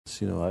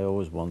You know, I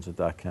always wanted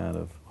that kind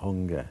of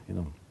hunger, you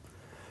know.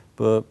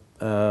 But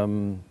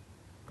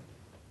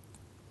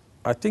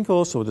I think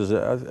also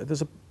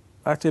there's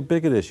actually a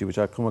bigger issue which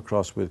I come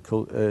across with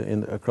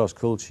across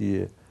culture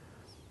here,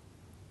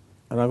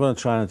 and I'm going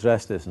to try and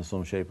address this in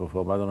some shape or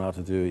form. I don't know how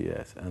to do it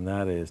yet, and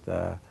that is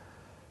that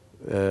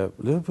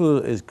Liverpool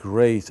is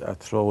great at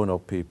throwing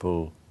up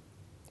people,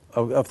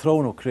 of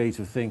throwing up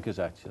creative thinkers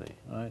actually,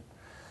 right?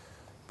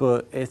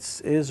 But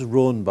it is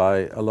run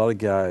by a lot of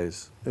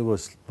guys who were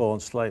born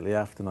slightly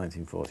after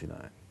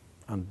 1949,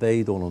 and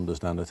they don't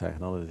understand the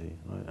technology,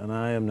 right? And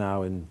I am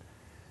now in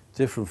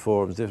different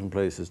forums, different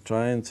places,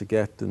 trying to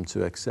get them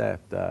to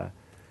accept that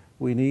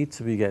we really need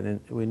to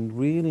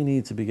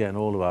be getting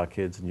all of our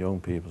kids and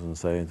young people and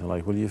saying to them,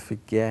 like, will you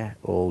forget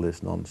all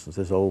this nonsense,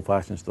 this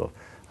old-fashioned stuff,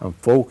 and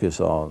focus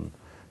on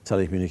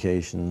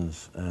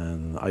telecommunications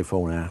and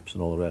iPhone apps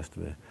and all the rest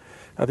of it.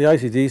 At the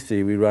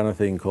ICDC, we ran a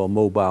thing called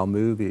Mobile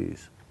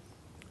Movies,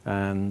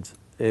 and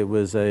it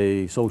was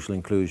a social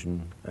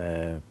inclusion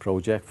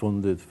project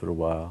funded for a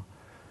while.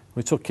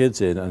 We took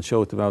kids in and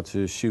showed them how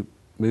to shoot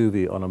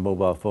movie on a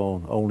mobile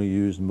phone, only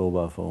using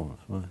mobile phones.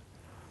 Right?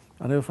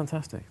 And they were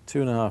fantastic.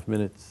 2.5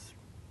 minutes,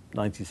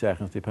 90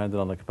 seconds, depending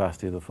on the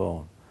capacity of the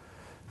phone.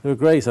 They were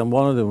great, and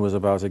one of them was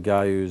about a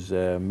guy whose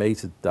mate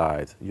had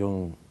died,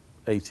 young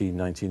 18,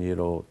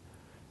 19-year-old.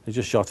 He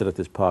just shot it at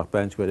this park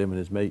bench where him and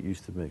his mate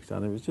used to mix,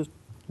 and it was just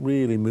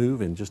really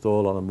moving, just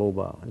all on a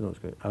mobile. You know, it was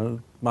great.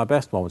 And my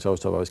best moments I always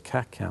talk about was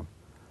cat cam,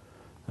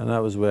 and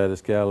that was where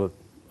this girl,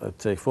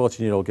 I'd say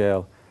 14-year-old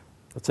girl,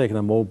 had taken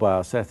a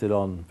mobile, set it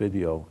on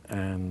video,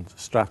 and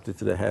strapped it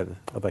to the head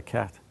of a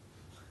cat,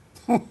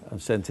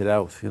 and sent it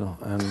out. You know,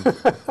 and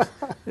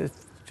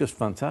it's just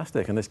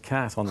fantastic. And this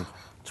cat on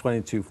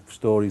 22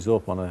 stories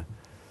up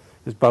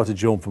is about to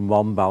jump from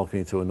one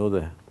balcony to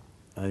another,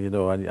 you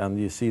know, and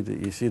you see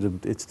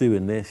it's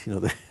doing this. You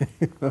know,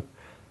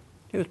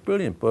 it was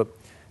brilliant. But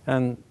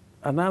and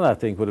that I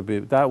think would have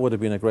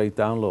been a great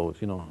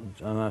download. You know,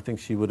 and I think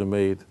she would have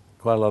made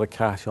quite a lot of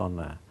cash on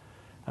that.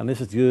 And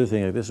this is the other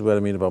thing. This is what I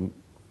mean about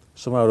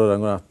somehow or other.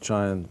 I'm going to have to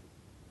try and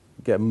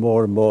get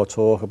more and more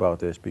talk about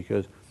this,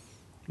 because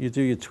you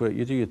do your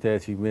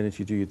 30 minutes,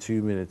 you do your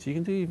 2 minutes, you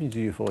can even do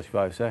your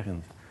 45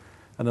 seconds,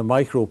 and the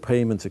micro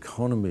payment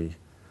economy.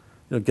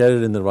 You know, get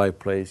it in the right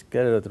place,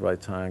 get it at the right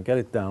time, get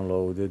it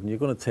downloaded, and you're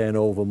going to turn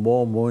over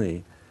more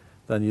money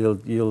than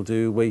you'll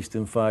do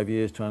wasting 5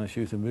 years trying to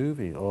shoot a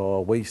movie,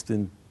 or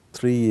wasting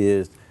 3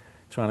 years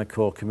trying to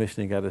call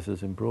commissioning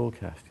editors in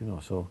broadcast. You know,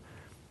 so.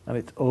 And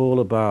it's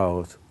all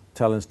about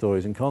telling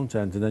stories and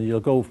content, and then you'll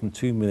go from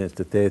 2 minutes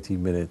to 30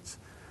 minutes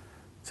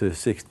to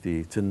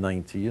 60 to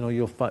 90. You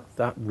know,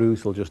 that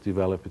route will just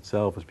develop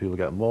itself as people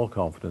get more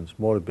confidence,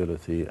 more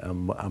ability,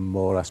 and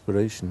more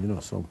aspiration. You know,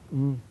 so.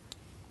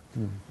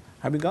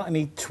 Have you got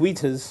any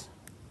tweeters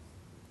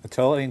at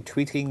all? Any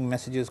tweeting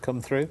messages come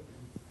through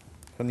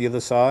from the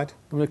other side?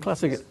 I mean,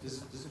 classic.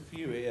 There's a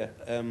few here.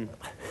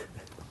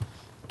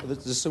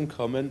 There's some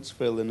comments,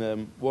 Phil,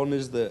 and one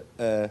is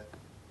that.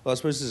 Well, I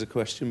suppose there's a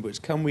question, but it's,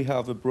 can we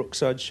have a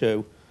Brookside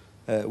show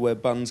where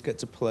bands get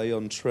to play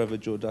on Trevor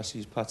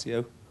Jordassi's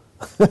patio?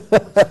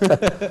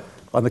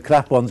 And the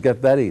crap ones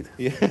get buried.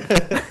 Yeah.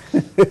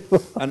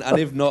 and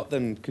if not,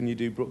 then can you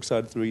do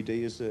Brookside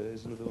 3D as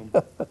another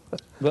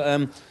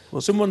one?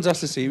 But someone's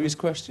asked a serious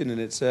question, and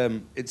it's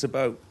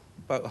about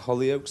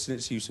Hollyoaks and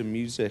its use of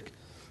music.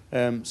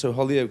 So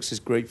Hollyoaks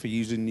is great for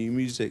using new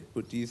music,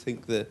 but do you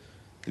think that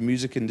the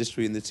music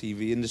industry and the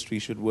TV industry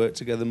should work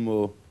together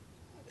more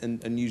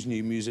and use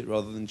new music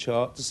rather than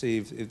chart, to see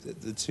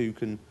if the two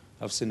can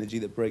have synergy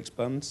that breaks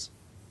bands?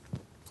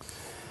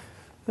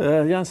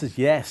 The answer is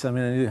yes. I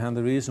mean, and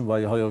the reason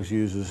why Hollyoaks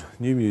uses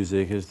new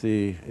music is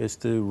the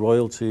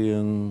royalty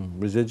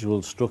and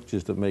residual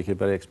structures that make it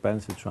very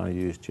expensive trying to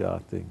use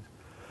chart things.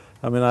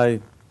 I mean, I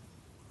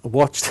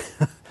watched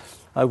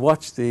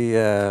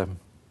the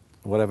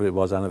whatever it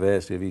was,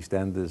 anniversary of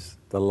EastEnders,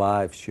 the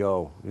live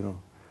show, you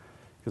know.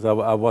 Because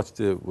I watched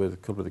it with a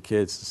couple of the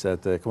kids and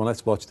said, come on,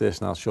 let's watch this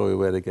and I'll show you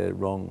where they get it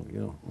wrong, you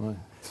know. Right?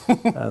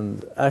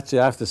 And actually,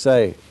 I have to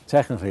say,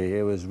 technically,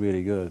 it was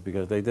really good,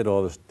 because they did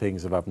all the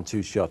things of having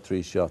 2 shots,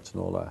 3 shots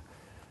and all that.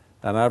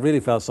 And I really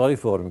felt sorry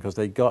for them, because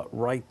they got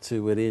right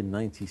to within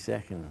 90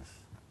 seconds.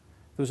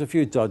 There was a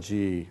few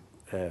dodgy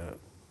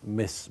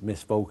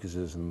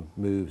misfocuses and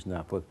moves and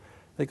that, but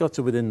they got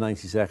to within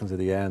 90 seconds at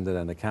the end, and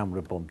then the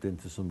camera bumped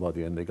into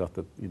somebody and they got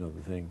the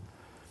thing.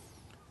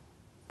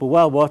 But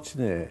while watching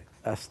it,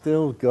 I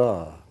still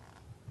got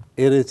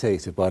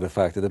irritated by the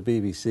fact that the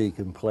BBC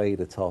can play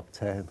the top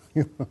 10.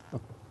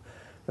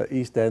 That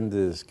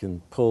EastEnders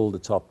can pull the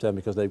top 10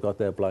 because they've got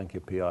their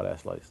blanket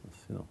PRS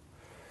license, you know.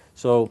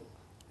 So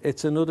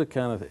it's another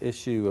kind of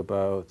issue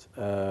about,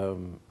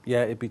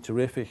 yeah, it'd be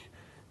terrific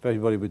if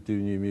everybody would do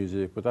new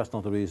music, but that's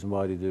not the reason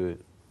why they do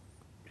it,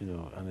 you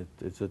know. And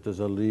there's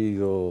a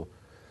legal,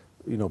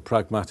 you know,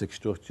 pragmatic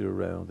structure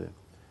around it.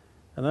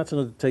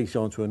 And takes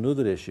you on to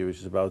another issue, which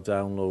is about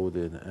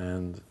downloading.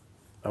 And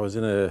I was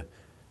in a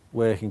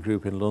working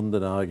group in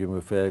London arguing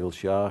with Fergal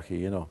Sharkey,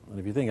 you know. And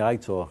if you think I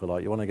talk a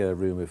lot, you want to get a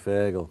room with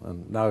Fergal.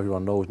 And now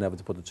everyone knows never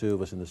to put the two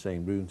of us in the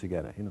same room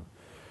together, you know.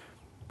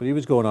 But he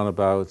was going on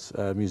about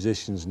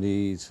musicians'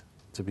 need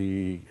to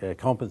be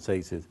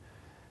compensated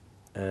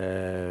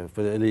for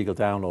the illegal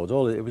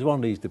downloads. It was one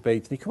of these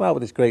debates, and he came out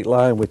with this great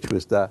line, which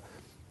was that,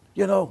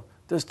 you know,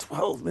 there's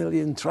 12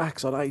 million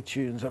tracks on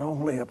iTunes and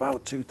only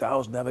about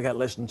 2,000 ever get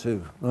listened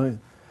to, right? And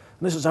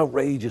this is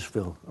outrageous,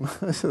 Phil.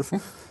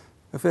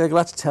 I feel like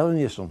that's telling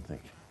you something,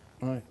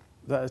 right?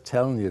 That is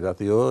telling you that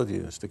the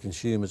audience, the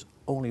consumers,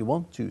 only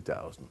want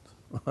 2,000,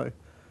 right?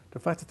 The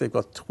fact that they've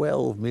got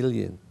 12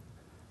 million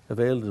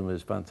available to them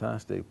is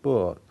fantastic,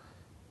 but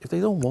if they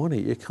don't want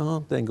it, you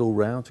can't then go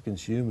round to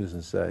consumers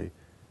and say,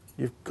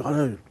 you've got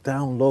to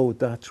download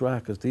that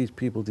track because these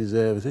people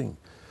deserve a thing.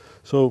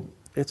 So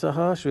that's a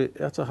harsh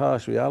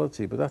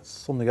reality, but that's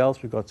something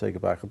else we've got to take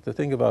it back. The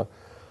thing about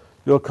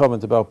your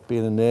comment about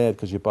being a nerd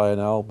because you buy an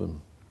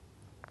album,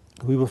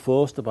 we were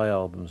forced to buy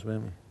albums,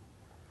 weren't we?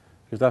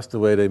 Because that's the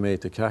way they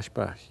made the cash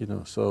back, you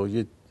know. So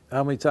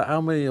how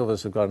many of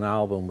us have got an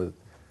album with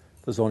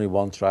there's only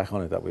one track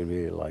on it that we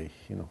really like,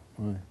 you know?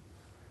 Right?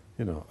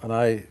 You know, and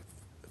I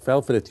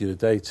fell for it the other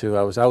day too.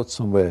 I was out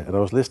somewhere and I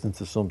was listening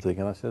to something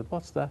and I said,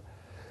 "What's that?"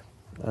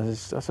 And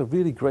that's a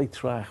really great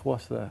track.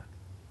 What's that?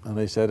 And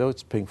they said, "Oh,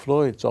 it's Pink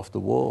Floyd. It's Off the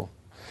Wall."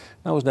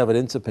 And I was never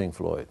into Pink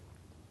Floyd,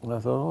 and I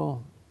thought,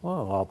 "Oh,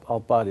 well, I'll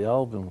buy the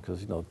album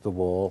because, you know, The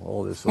Wall,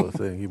 all this sort of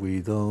thing.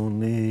 We don't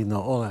need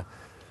no all that."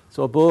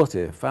 So I bought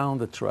it,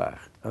 found the track,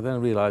 and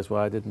then realised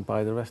why I didn't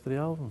buy the rest of the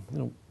album. You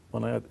know,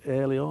 when I had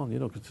early on, you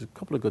know, because there's a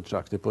couple of good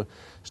tracks there, but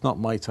it's not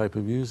my type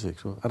of music.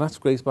 So, and that's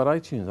great about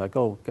iTunes. I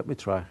go, get me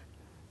track,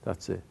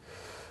 that's it.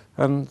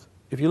 And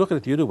if you look at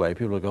it the other way,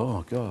 people will go,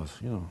 "Oh God,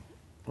 you know,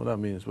 what that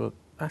means." Well,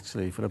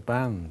 actually, for a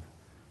band,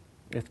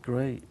 it's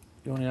great.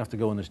 You only have to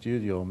go in the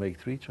studio and make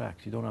 3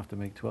 tracks. You don't have to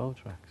make 12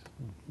 tracks.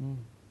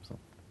 So.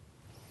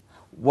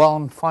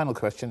 One final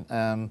question.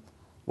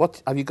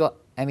 What have you got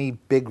any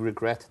big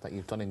regret that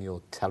you've done in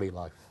your telly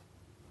life?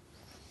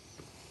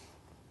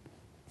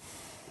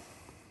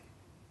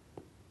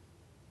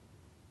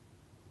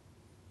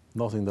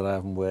 Nothing that I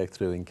haven't worked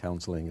through in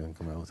counselling and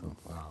come out on.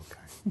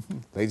 Okay.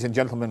 Ladies and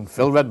gentlemen,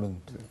 Phil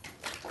Redmond.